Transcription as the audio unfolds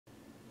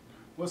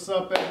What's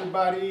up,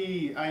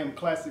 everybody? I am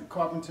Classic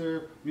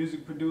Carpenter,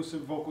 music producer,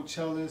 vocal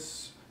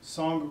cellist,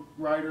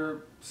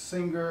 songwriter,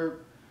 singer,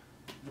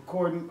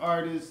 recording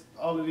artist,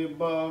 all of the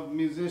above,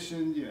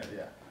 musician,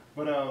 yeah.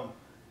 But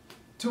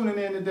tuning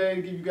in today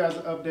to give you guys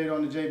an update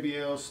on the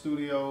JBL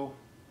studio,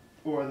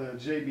 or the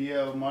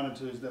JBL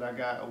monitors that I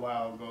got a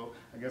while ago.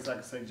 I guess I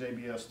could say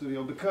JBL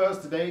studio because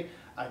today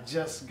I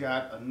just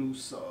got a new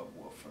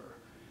subwoofer.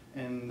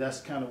 And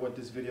that's kind of what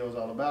this video is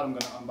all about. I'm going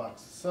to unbox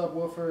the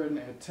subwoofer and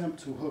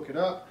attempt to hook it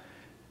up.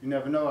 You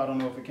never know. I don't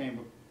know if it came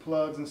with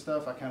plugs and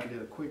stuff. I kind of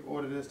did a quick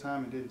order this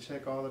time and didn't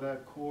check all of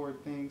that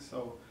cord thing.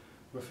 So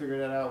we'll figure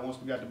that out once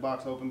we got the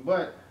box open.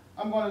 But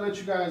I'm going to let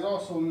you guys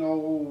also know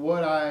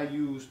what I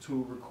use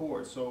to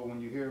record. So when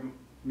you hear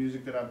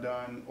music that I've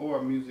done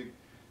or music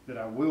that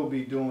I will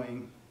be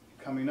doing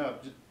coming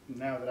up,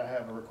 now that I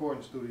have a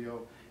recording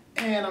studio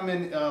and I'm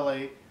in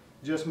LA,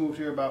 just moved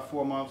here about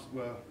 4 months,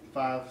 well,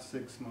 5,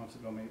 6 months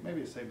ago,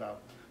 maybe say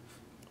about,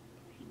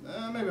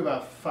 maybe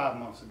about 5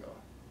 months ago.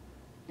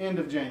 End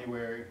of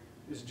January.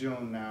 It's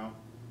June now.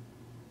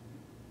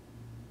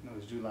 No,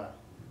 it's July.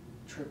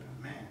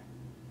 Tripping, man.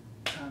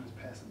 Time is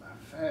passing by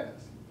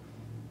fast.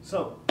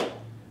 So,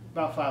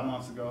 about 5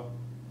 months ago.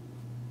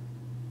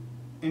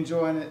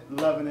 Enjoying it,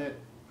 loving it.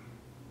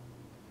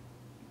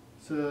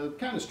 It's a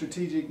kind of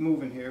strategic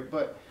move in here,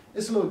 but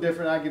it's a little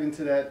different. I'll get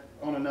into that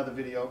on another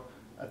video.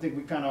 I think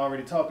we kind of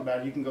already talked about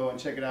it. You can go and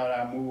check it out.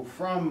 I moved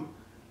from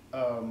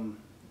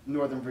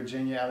Northern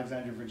Virginia,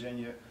 Alexandria,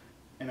 Virginia,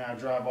 and I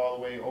drive all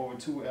the way over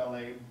to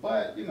LA.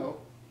 But, you know,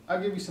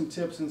 I'll give you some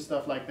tips and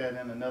stuff like that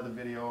in another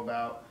video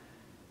about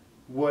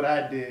what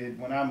I did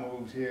when I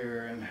moved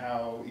here and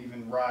how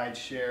even ride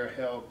share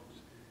helped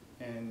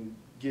and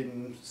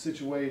getting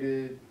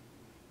situated,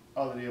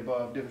 all of the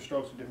above, different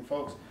strokes for different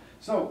folks.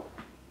 So,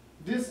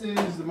 this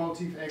is the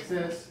Motif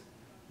XS.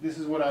 This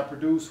is what I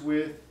produce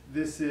with.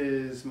 This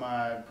is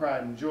my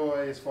pride and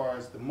joy as far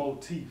as the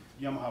Motif,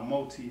 Yamaha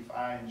Motif.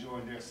 I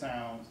enjoy their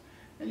sounds.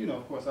 And you know,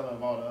 of course, I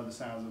love all the other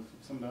sounds of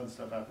some of the other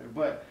stuff out there.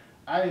 But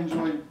I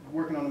enjoyed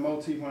working on the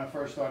Motif. When I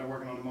first started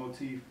working on the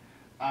Motif,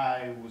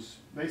 I was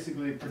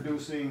basically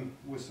producing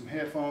with some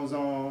headphones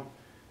on,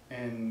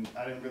 and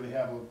I didn't really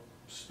have a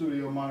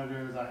studio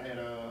monitors. I had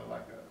a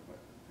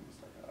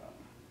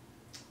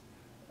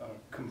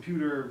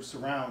computer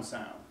surround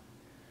sound.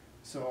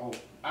 So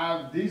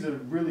these are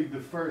really the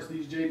first,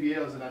 these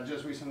JBLs that I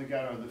just recently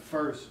got are the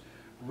first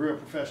real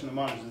professional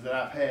monitors that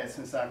I've had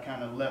since I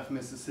kind of left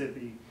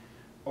Mississippi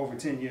over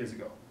 10 years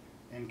ago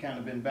and kind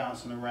of been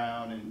bouncing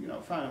around and, you know,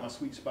 finding my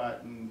sweet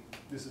spot, and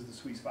this is the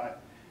sweet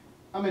spot.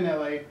 I'm in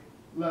LA,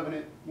 loving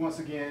it once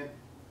again,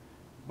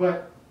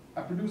 but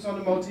I produce on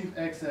the Motif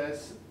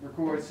XS,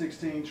 record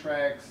 16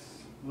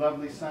 tracks,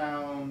 lovely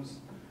sounds.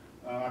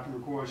 I can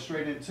record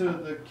straight into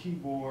the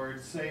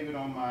keyboard, save it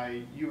on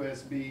my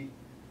USB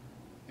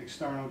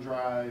external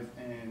drive,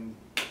 and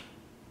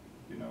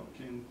you know,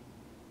 can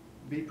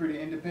be pretty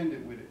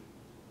independent with it.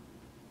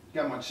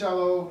 Got my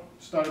cello,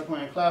 started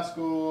playing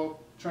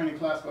classical, training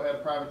classical, had a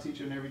private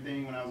teacher and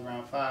everything when I was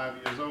around 5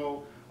 years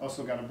old.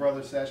 Also got a brother,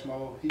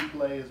 Sashmo, he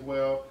plays as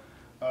well.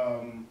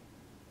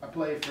 I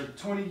played for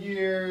 20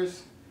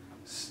 years,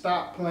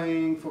 stopped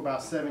playing for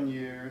about 7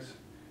 years,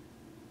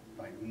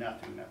 like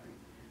nothing.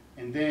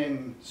 And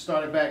then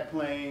started back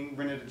playing,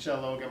 rented a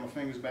cello, got my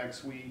fingers back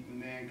sweet, and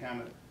then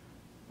kind of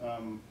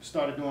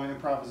started doing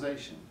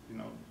improvisation. You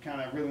know,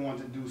 kind of really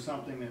wanted to do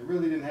something that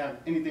really didn't have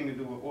anything to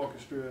do with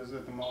orchestras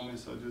at the moment,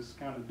 so just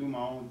kind of do my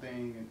own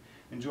thing and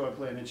enjoy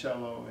playing the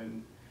cello.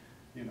 And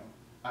you know,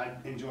 I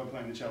enjoy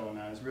playing the cello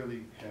now. It's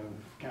really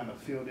kind of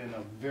filled in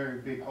a very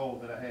big hole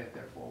that I had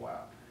there for a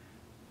while.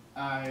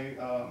 I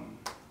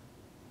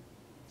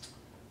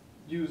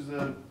use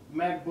the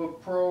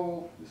MacBook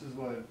Pro. This is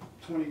what,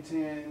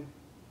 2010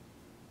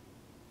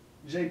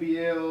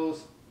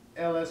 JBL's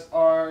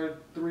LSR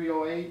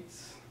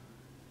 308s.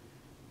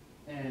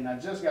 And I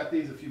just got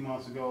these a few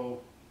months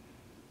ago.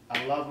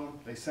 I love them.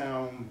 They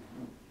sound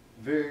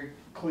very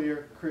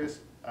clear,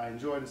 crisp. I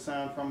enjoy the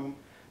sound from them.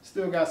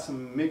 Still got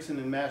some mixing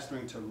and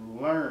mastering to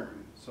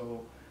learn.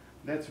 So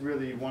that's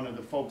really one of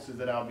the focuses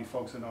that I'll be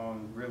focusing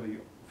on really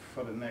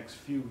for the next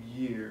few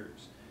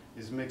years,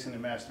 is mixing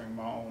and mastering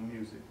my own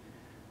music.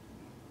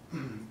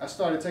 I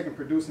started taking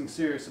producing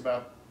serious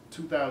about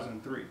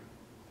 2003.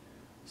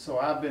 So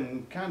I've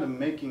been kind of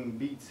making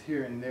beats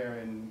here and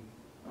there,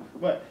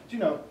 but you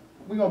know,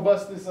 we're gonna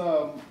bust this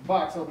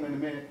box open in a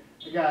minute.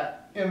 I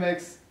got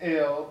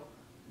MXL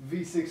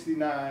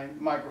V69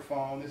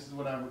 microphone. This is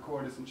what I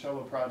recorded some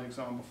cello projects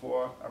on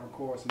before. I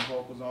record some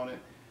vocals on it.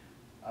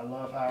 I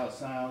love how it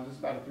sounds. It's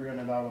about a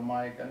 $300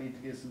 mic. I need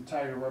to get some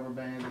tighter rubber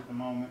bands at the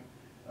moment.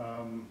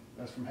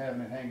 That's from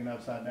having it hanging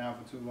upside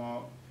down for too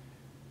long.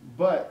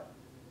 But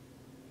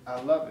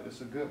I love it.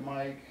 It's a good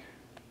mic.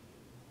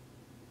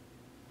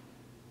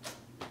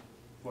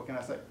 What can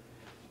I say?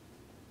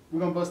 We're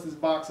gonna bust this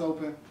box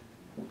open.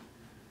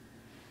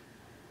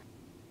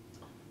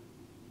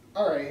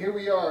 All right, here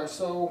we are.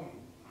 So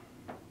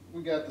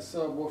we got the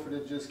subwoofer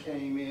that just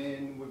came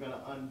in. We're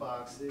gonna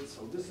unbox it.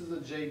 So this is a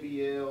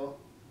JBL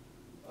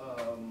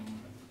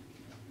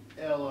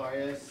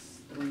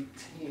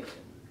RS310.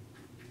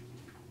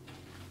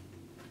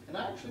 And I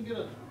actually get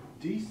a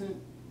decent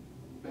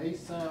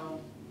bass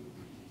sound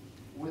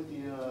with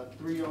the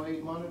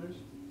 308 monitors.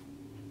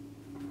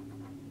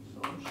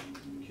 So I'm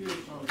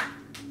curious on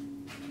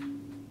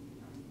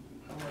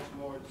how much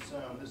more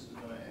sound this is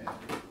going to add.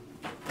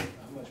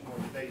 How much more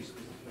bass this is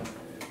going to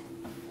add.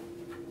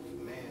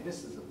 Man,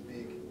 this is a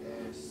big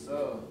ass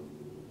sub.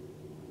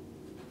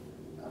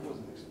 I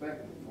wasn't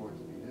expecting for it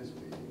to be this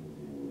big.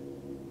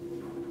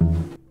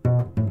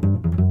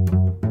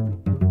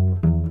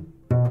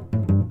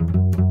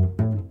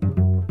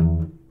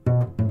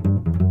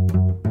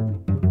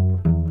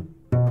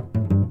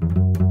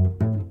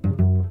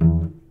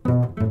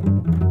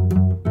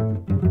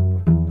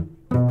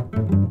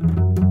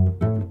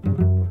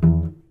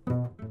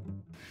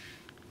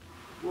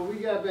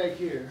 Back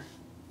here,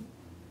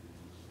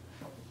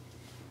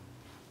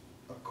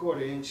 a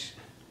 1/4 inch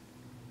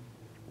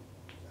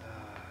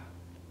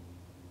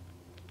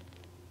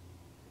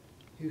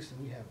Houston,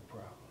 we have a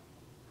problem,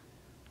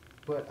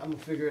 but I'm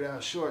gonna figure it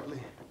out shortly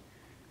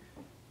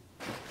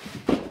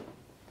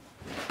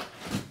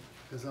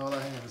because all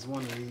I have is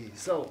one of these.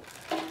 So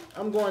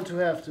I'm going to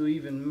have to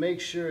even make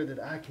sure that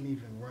I can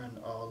even run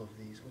all of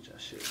these, which I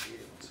should be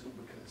able to,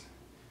 because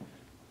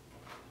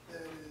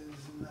that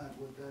is not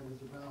what that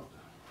is about.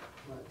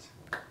 But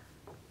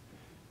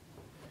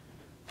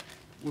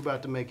we're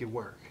about to make it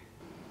work.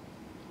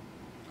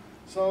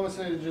 So I would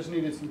say it just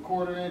needed some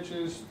 1/4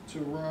 inches to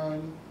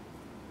run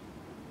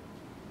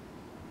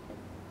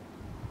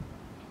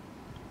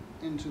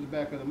into the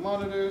back of the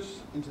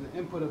monitors, into the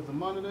input of the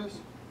monitors.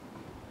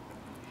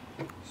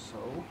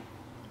 So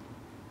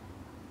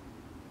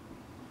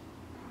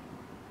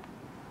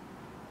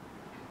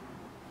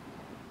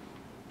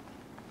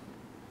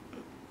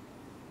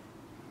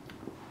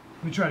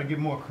we try to get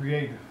more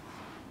creative.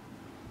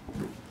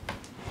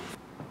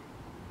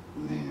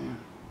 Man.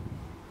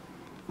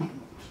 And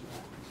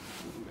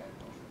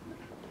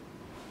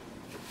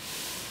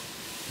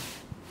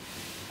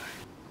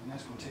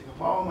that's going to take up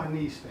all my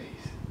knee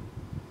space.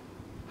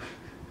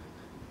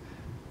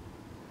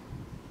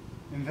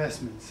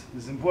 Investments.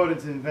 It's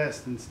important to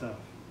invest in stuff.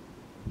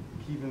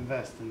 Keep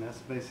investing. That's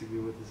basically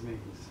what this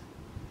means.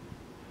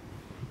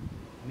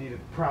 I need a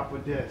proper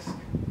desk.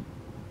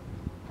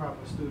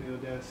 Proper studio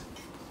desk.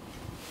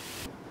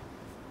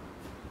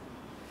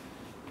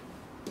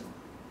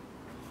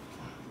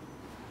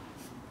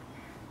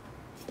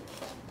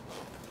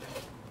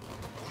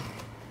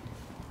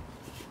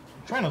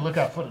 Trying to look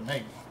out for the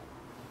neighbor.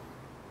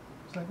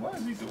 It's like, why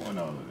is he doing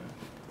all of that?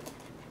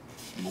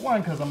 Number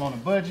one, because I'm on a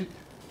budget.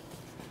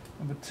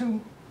 Number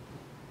two,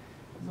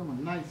 because I'm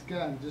a nice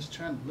guy and just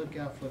trying to look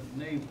out for the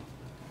neighbor.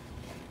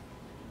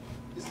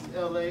 This is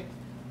LA.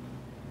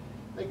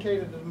 They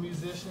cater to the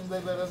musicians. They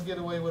let us get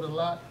away with a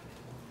lot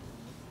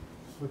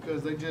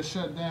because they just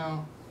shut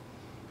down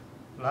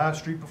live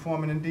street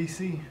performing in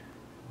DC.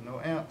 No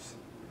amps,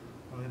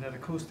 only that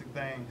acoustic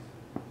thing.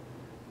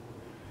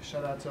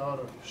 Shout out to all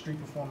the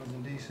street performers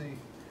in DC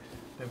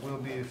that will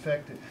be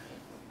affected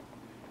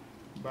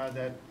by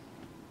that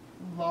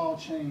law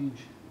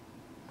change.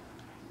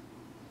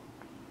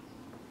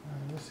 All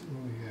right, let's see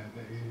what we got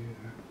back here.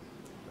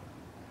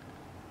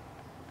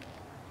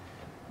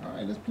 All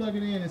right, let's plug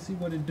it in and see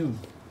what it do.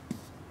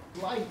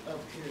 Light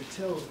up here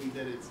tells me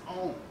that it's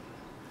on.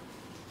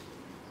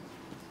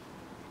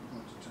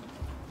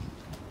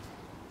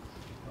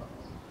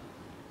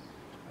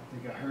 I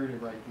think I heard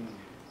it right then.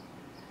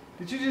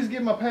 Did you just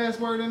get my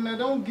password in there?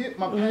 Don't get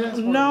my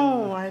password.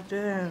 No, I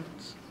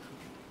didn't.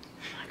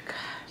 Oh my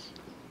gosh.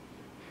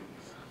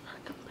 So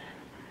fucking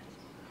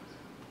embarrassed.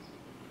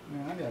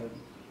 Man, I gotta.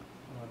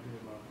 Oh, I did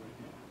it right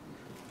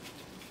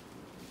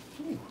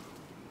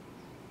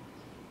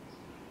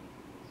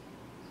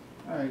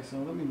now. Alright, so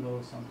let me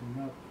load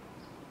something up.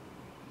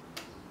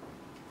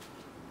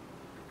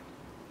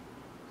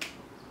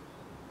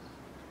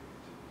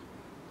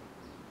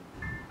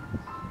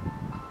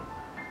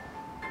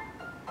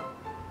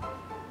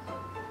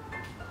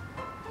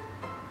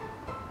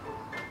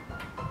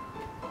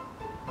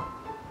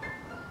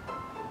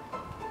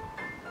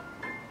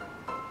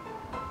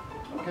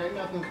 Okay,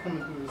 nothing's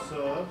coming through the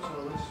sub, so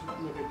let's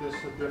look at this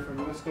a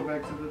different. Let's go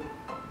back to the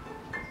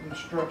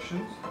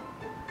instructions.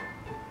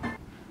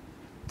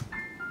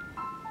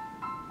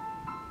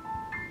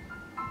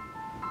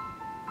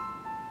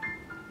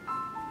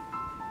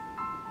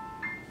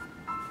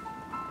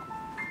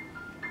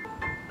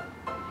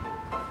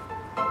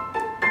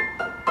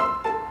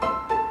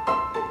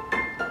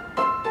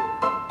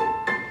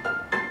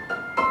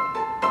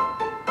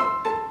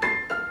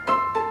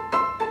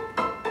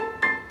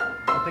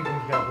 I think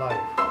we've got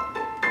life.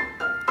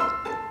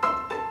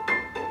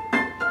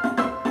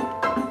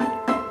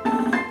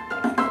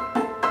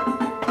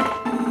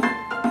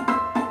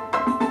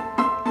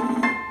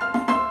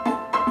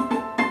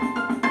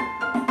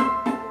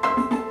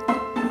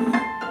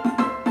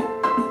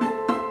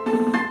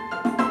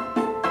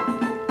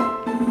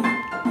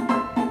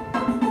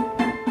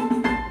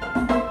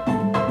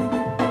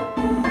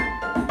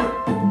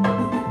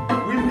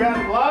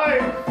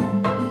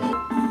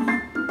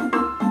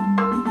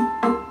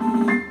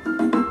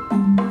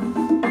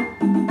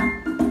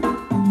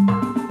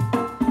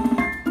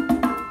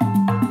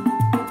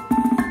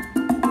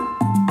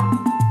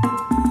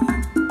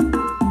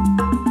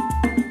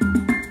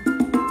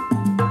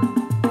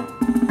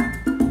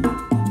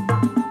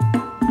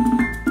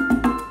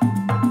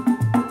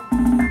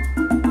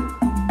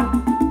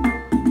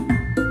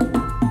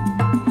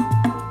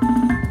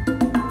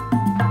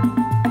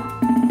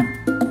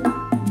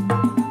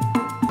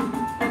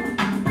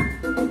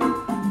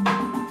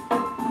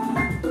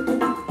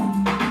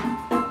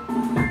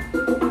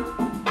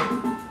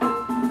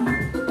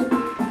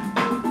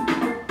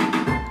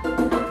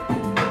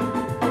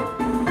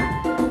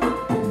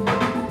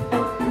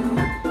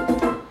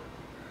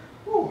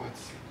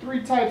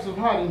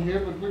 hot in here,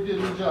 but we're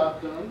getting the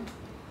job done.